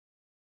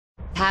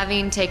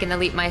Having taken the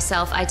leap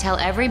myself, I tell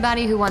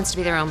everybody who wants to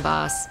be their own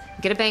boss,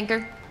 get a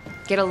banker,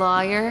 get a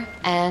lawyer,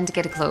 and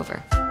get a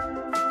Clover.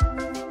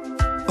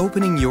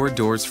 Opening your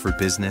doors for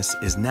business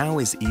is now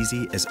as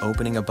easy as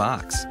opening a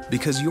box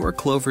because your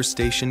Clover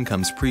station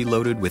comes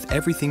preloaded with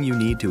everything you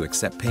need to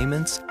accept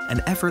payments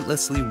and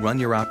effortlessly run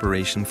your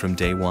operation from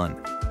day one.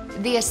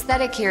 The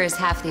aesthetic here is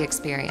half the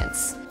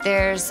experience.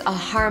 There's a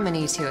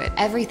harmony to it.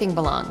 Everything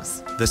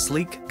belongs. The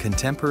sleek,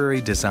 contemporary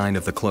design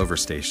of the Clover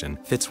station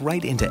fits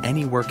right into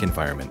any work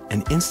environment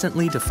and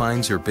instantly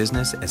defines your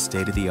business as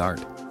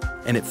state-of-the-art.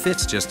 And it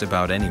fits just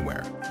about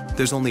anywhere.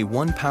 There's only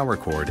one power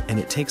cord and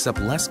it takes up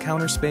less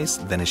counter space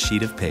than a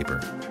sheet of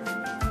paper.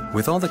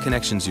 With all the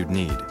connections you'd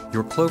need,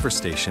 your Clover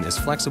station is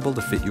flexible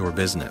to fit your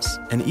business.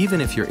 And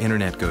even if your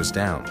internet goes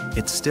down,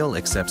 it still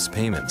accepts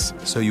payments,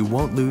 so you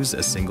won't lose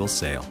a single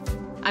sale.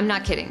 I'm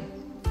not kidding.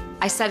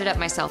 I set it up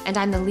myself, and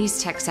I'm the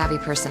least tech-savvy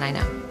person I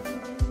know.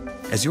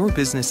 As your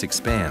business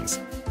expands,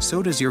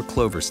 so does your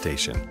Clover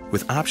station,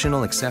 with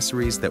optional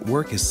accessories that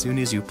work as soon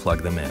as you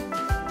plug them in.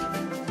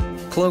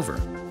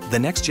 Clover, the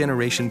next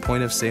generation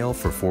point of sale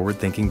for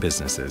forward-thinking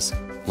businesses,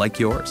 like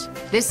yours.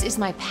 This is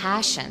my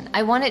passion.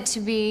 I want it to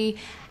be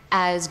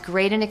as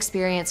great an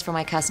experience for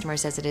my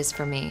customers as it is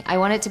for me. I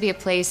want it to be a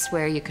place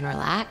where you can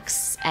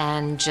relax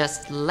and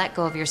just let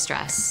go of your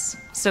stress.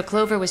 So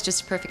Clover was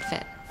just a perfect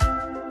fit.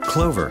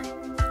 Clover,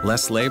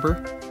 less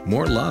labor,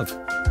 more love.